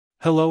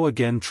Hello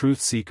again, truth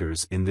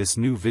seekers. In this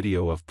new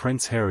video of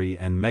Prince Harry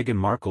and Meghan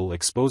Markle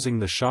exposing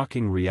the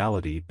shocking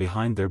reality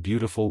behind their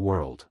beautiful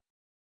world.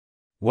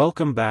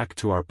 Welcome back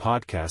to our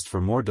podcast for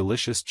more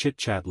delicious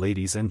chit-chat,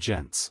 ladies and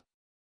gents.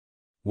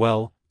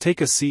 Well, take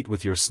a seat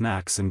with your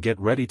snacks and get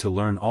ready to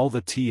learn all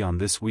the tea on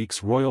this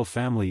week's royal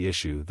family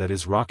issue that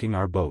is rocking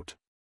our boat.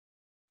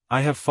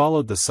 I have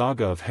followed the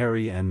saga of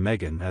Harry and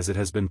Meghan as it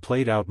has been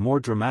played out more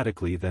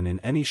dramatically than in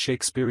any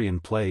Shakespearean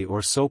play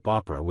or soap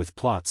opera, with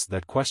plots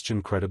that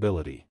question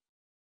credibility.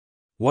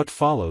 What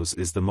follows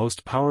is the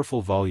most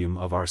powerful volume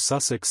of our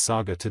Sussex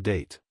saga to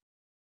date.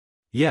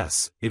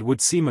 Yes, it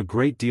would seem a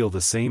great deal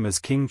the same as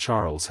King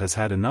Charles has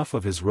had enough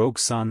of his rogue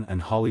son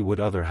and Hollywood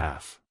other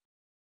half.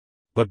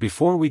 But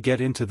before we get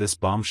into this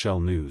bombshell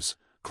news,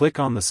 click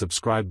on the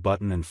subscribe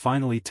button and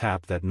finally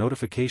tap that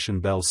notification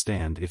bell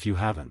stand if you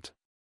haven't.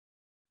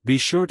 Be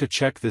sure to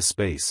check this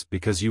space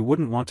because you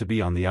wouldn't want to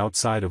be on the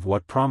outside of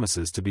what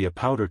promises to be a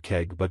powder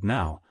keg. But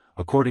now,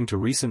 according to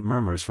recent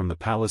murmurs from the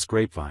palace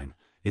grapevine,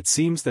 it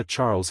seems that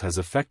Charles has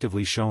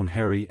effectively shown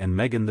Harry and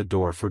Meghan the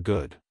door for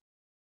good.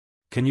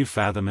 Can you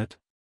fathom it?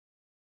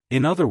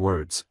 In other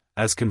words,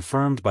 as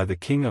confirmed by the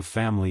King of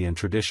Family and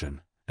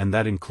Tradition, and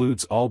that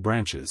includes all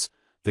branches,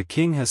 the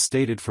King has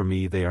stated, for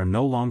me they are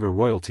no longer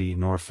royalty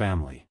nor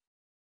family.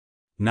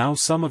 Now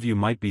some of you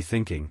might be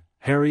thinking,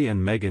 Harry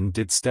and Meghan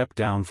did step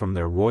down from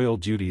their royal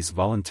duties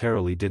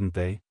voluntarily, didn't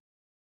they?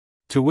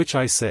 To which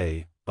I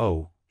say,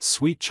 oh,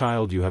 sweet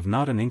child, you have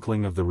not an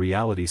inkling of the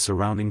reality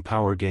surrounding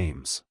power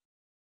games.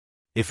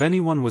 If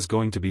anyone was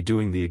going to be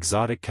doing the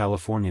exotic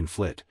Californian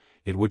flit,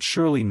 it would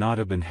surely not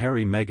have been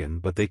Harry and Meghan,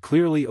 but they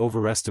clearly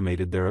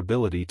overestimated their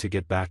ability to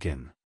get back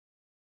in.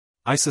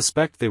 I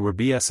suspect they were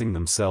BSing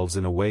themselves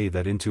in a way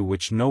that into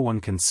which no one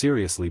can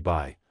seriously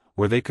buy,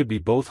 where they could be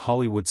both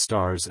Hollywood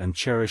stars and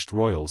cherished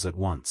royals at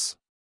once.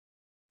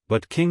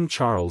 But King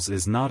Charles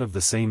is not of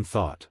the same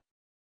thought.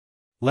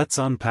 Let's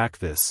unpack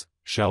this,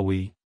 shall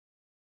we?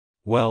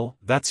 Well,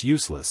 that's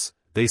useless,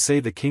 they say.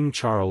 The King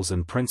Charles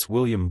and Prince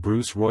William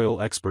Bruce royal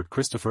expert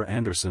Christopher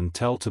Anderson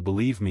tell to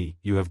believe me,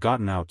 you have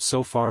gotten out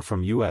so far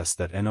from US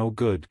that no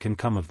good can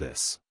come of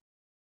this.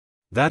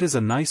 That is a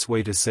nice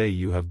way to say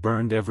you have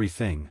burned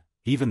everything,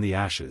 even the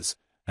ashes,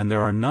 and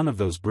there are none of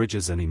those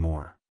bridges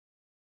anymore.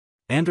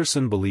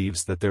 Anderson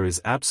believes that there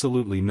is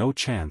absolutely no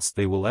chance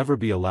they will ever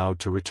be allowed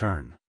to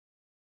return.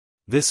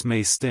 This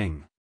may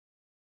sting.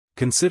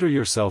 Consider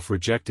yourself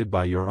rejected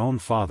by your own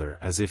father,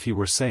 as if he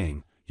were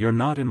saying, you're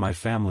not in my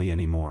family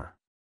anymore.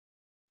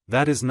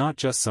 That is not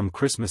just some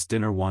Christmas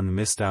dinner one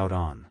missed out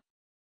on.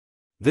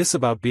 This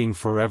about being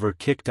forever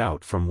kicked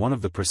out from one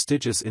of the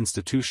prestigious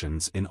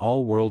institutions in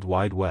all World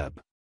Wide Web.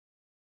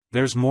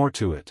 There's more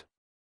to it.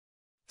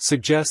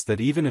 Suggest that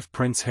even if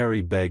Prince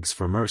Harry begs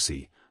for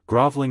mercy,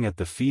 groveling at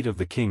the feet of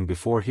the king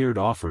before heard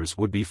offers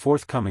would be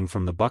forthcoming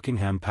from the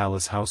Buckingham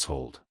Palace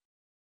household.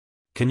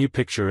 Can you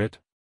picture it?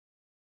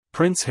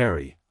 Prince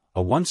Harry,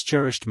 a once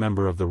cherished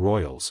member of the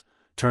royals,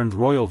 turned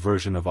royal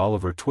version of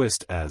Oliver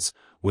Twist, as,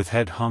 with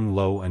head hung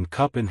low and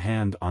cup in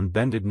hand on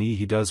bended knee,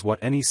 he does what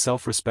any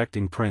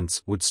self-respecting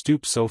prince would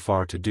stoop so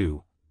far to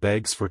do,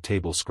 begs for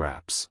table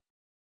scraps.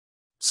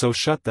 So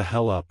shut the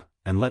hell up,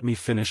 and let me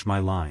finish my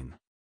line.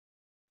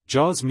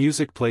 Jaws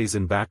music plays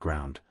in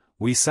background.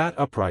 We sat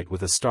upright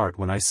with a start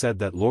when I said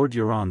that Lord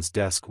Euron's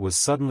desk was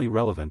suddenly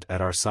relevant at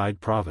our side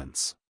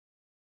province.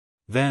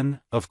 Then,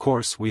 of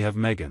course, we have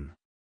Meghan.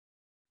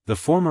 The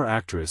former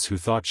actress who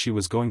thought she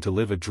was going to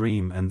live a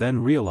dream and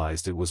then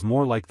realized it was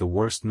more like the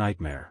worst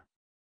nightmare.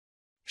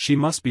 She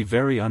must be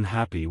very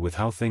unhappy with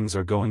how things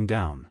are going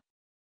down.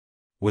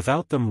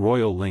 Without them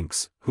royal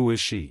links, who is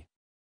she?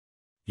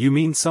 You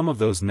mean some of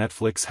those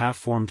Netflix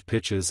half-formed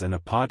pitches and a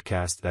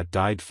podcast that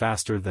died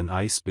faster than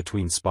ice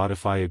between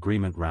Spotify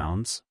agreement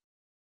rounds?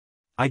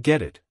 I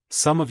get it,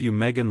 some of you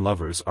Meghan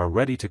lovers are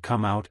ready to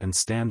come out and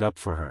stand up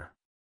for her.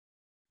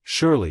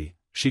 Surely,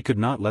 she could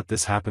not let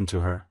this happen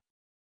to her.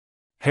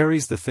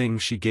 Harry's the thing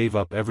she gave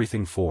up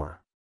everything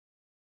for.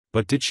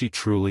 But did she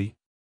truly?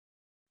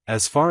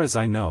 As far as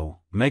I know,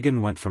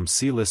 Meghan went from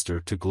C-lister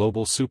to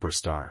global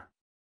superstar.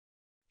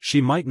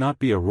 She might not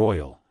be a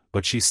royal,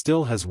 but she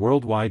still has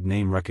worldwide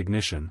name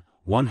recognition,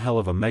 one hell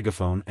of a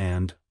megaphone,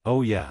 and,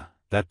 oh yeah,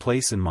 that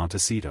place in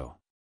Montecito.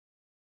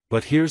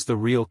 But here's the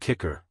real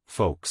kicker,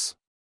 folks.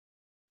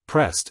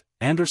 Pressed,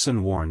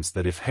 Anderson warns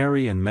that if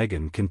Harry and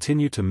Meghan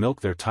continue to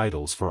milk their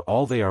titles for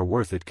all they are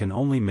worth, it can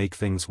only make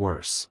things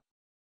worse.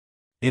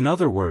 In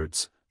other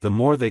words, the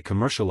more they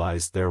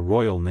commercialize their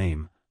royal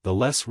name, the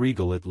less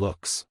regal it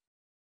looks.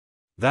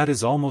 That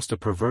is almost a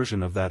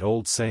perversion of that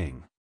old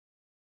saying.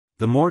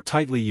 The more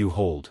tightly you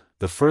hold,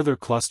 the further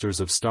clusters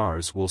of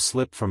stars will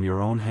slip from your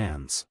own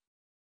hands.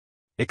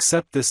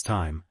 Except this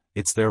time,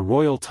 it's their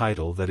royal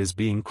title that is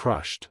being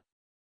crushed.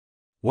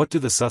 What do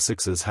the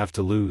Sussexes have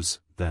to lose,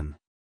 then?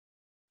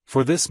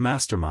 For this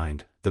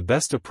mastermind, the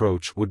best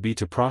approach would be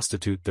to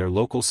prostitute their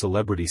local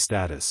celebrity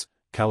status,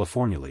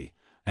 Californially,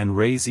 and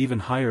raise even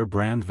higher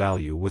brand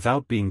value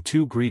without being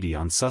too greedy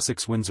on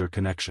Sussex-Windsor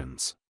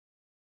connections.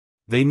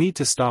 They need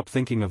to stop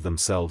thinking of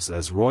themselves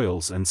as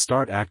royals and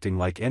start acting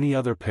like any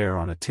other pair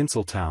on a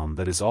tinsel town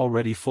that is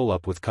already full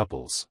up with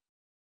couples.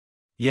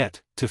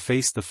 Yet, to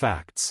face the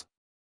facts.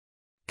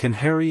 Can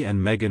Harry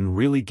and Meghan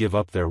really give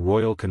up their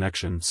royal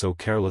connection so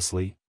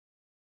carelessly?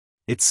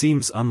 It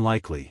seems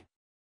unlikely.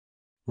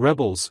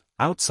 Rebels,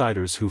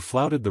 outsiders who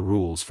flouted the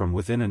rules from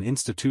within an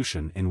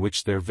institution in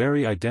which their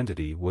very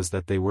identity was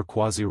that they were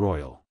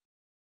quasi-royal.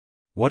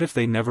 What if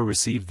they never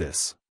received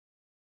this?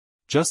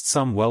 Just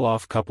some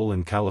well-off couple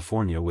in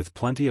California with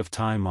plenty of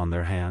time on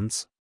their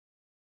hands?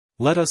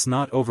 Let us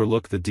not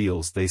overlook the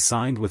deals they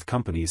signed with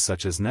companies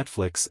such as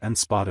Netflix and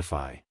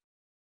Spotify.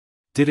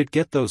 Did it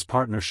get those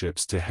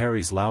partnerships to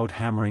Harry's loud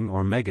hammering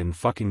or Meghan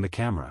fucking the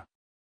camera?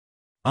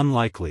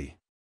 Unlikely.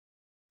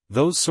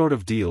 Those sort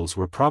of deals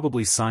were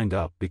probably signed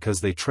up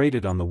because they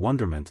traded on the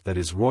wonderment that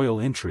is royal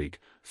intrigue,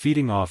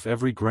 feeding off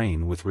every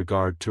grain with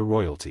regard to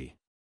royalty.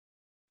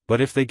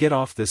 But if they get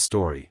off this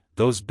story,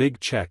 those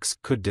big checks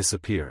could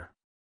disappear.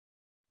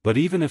 But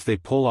even if they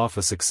pull off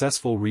a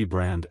successful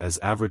rebrand as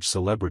average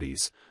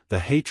celebrities, the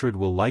hatred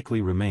will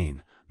likely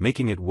remain,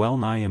 making it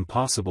well-nigh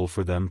impossible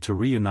for them to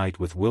reunite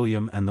with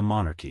William and the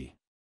monarchy.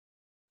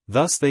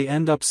 Thus they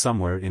end up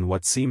somewhere in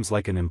what seems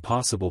like an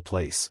impossible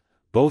place,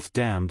 both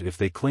damned if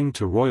they cling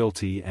to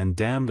royalty and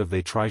damned if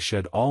they try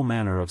shed all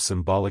manner of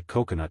symbolic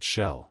coconut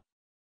shell.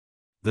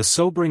 The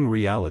sobering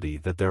reality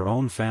that their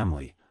own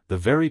family, the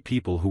very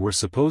people who were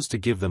supposed to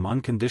give them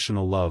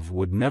unconditional love,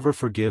 would never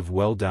forgive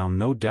well down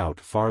no doubt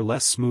far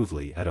less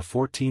smoothly at a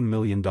 $14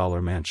 million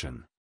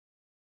mansion.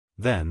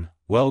 Then,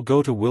 well,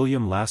 go to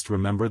William last.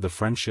 Remember the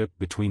friendship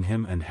between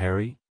him and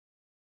Harry?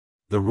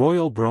 The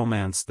royal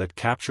bromance that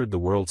captured the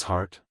world's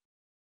heart?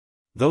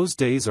 Those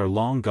days are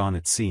long gone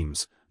it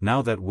seems,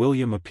 now that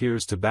William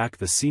appears to back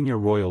the senior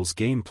royals'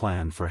 game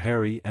plan for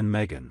Harry and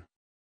Meghan.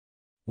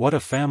 What a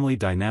family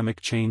dynamic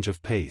change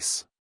of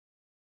pace.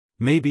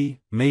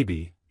 Maybe,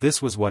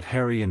 this was what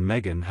Harry and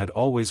Meghan had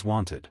always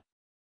wanted.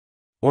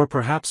 Or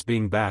perhaps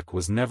being back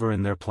was never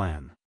in their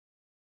plan.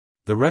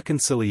 The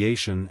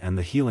reconciliation and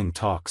the healing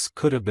talks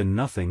could have been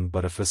nothing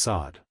but a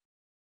facade.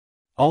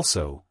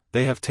 Also,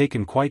 they have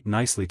taken quite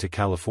nicely to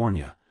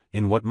California,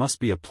 in what must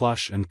be a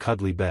plush and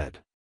cuddly bed.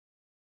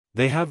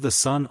 They have the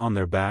sun on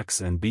their backs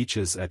and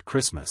beaches at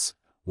Christmas.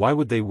 Why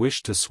would they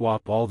wish to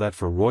swap all that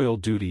for royal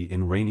duty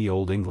in rainy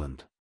old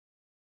England?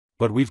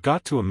 But we've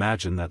got to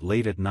imagine that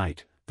late at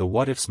night, the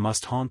what-ifs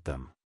must haunt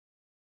them.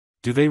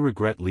 Do they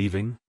regret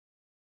leaving?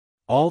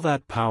 All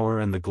that power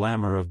and the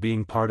glamour of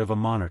being part of a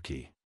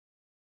monarchy.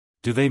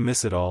 Do they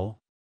miss it all?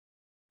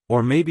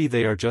 Or maybe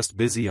they are just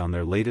busy on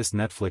their latest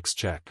Netflix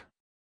check.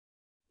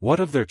 What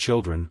of their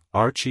children,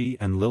 Archie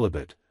and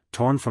Lilibet,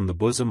 torn from the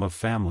bosom of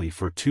family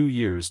for 2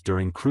 years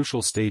during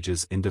crucial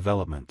stages in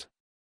development?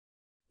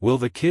 Will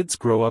the kids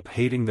grow up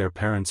hating their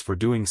parents for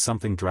doing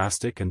something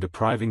drastic and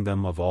depriving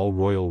them of all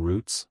royal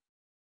roots?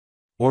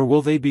 Or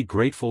will they be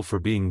grateful for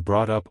being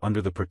brought up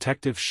under the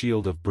protective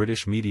shield of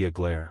British media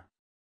glare?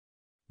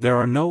 There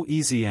are no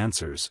easy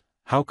answers.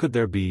 How could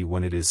there be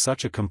when it is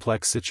such a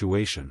complex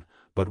situation?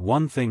 But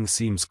one thing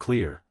seems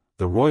clear: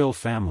 the royal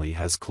family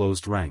has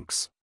closed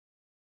ranks.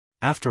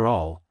 After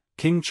all,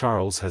 King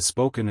Charles has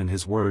spoken and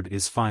his word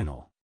is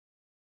final.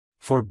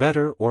 For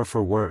better or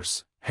for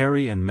worse,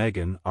 Harry and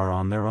Meghan are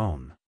on their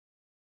own.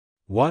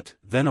 What,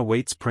 then,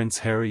 awaits Prince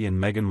Harry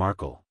and Meghan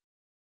Markle?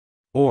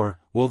 Or,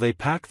 will they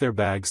pack their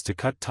bags to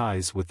cut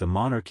ties with the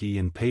monarchy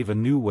and pave a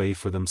new way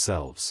for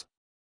themselves?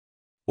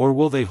 Or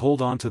will they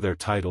hold on to their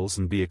titles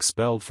and be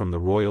expelled from the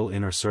royal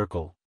inner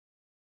circle?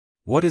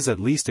 What is at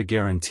least a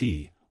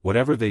guarantee: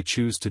 whatever they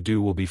choose to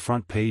do will be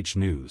front-page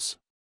news.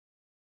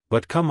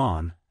 But come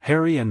on,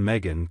 Harry and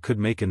Meghan could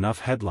make enough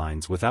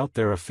headlines without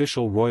their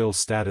official royal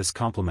status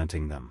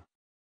complimenting them.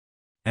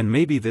 And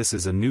maybe this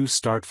is a new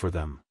start for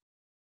them.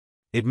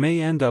 It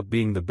may end up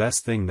being the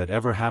best thing that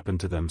ever happened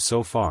to them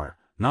so far,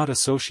 not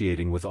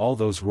associating with all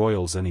those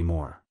royals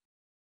anymore.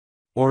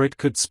 Or it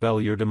could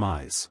spell your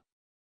demise.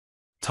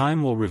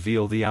 Time will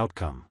reveal the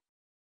outcome.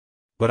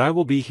 But I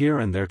will be here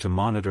and there to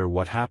monitor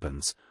what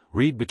happens,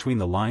 read between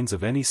the lines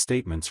of any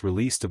statements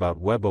released about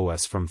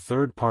WebOS from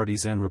third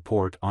parties and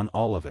report on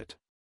all of it.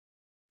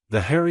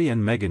 The Harry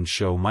and Meghan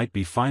show might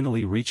be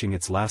finally reaching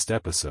its last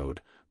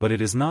episode, but it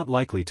is not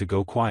likely to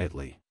go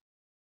quietly.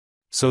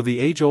 So the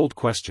age-old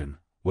question: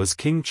 was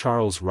King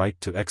Charles right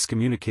to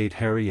excommunicate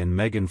Harry and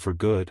Meghan for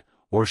good,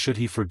 or should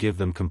he forgive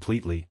them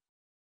completely?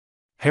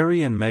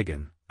 Harry and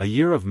Meghan, a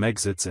year of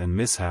Megxits and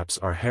mishaps.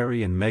 Are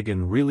Harry and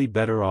Meghan really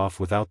better off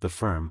without the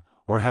firm,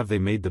 or have they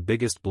made the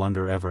biggest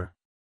blunder ever?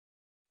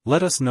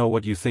 Let us know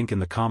what you think in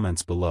the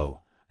comments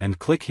below, and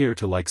click here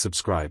to like,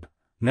 subscribe.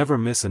 Never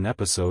miss an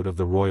episode of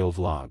the Royal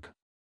Vlog.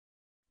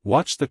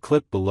 Watch the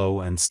clip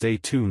below and stay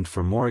tuned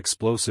for more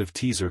explosive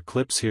teaser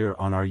clips here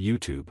on our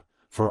YouTube.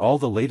 For all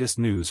the latest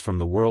news from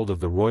the world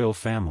of the royal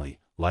family,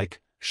 like,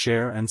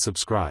 share and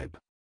subscribe.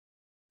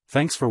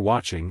 Thanks for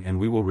watching, and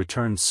we will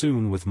return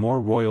soon with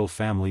more royal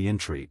family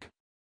intrigue.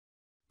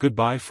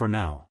 Goodbye for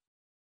now.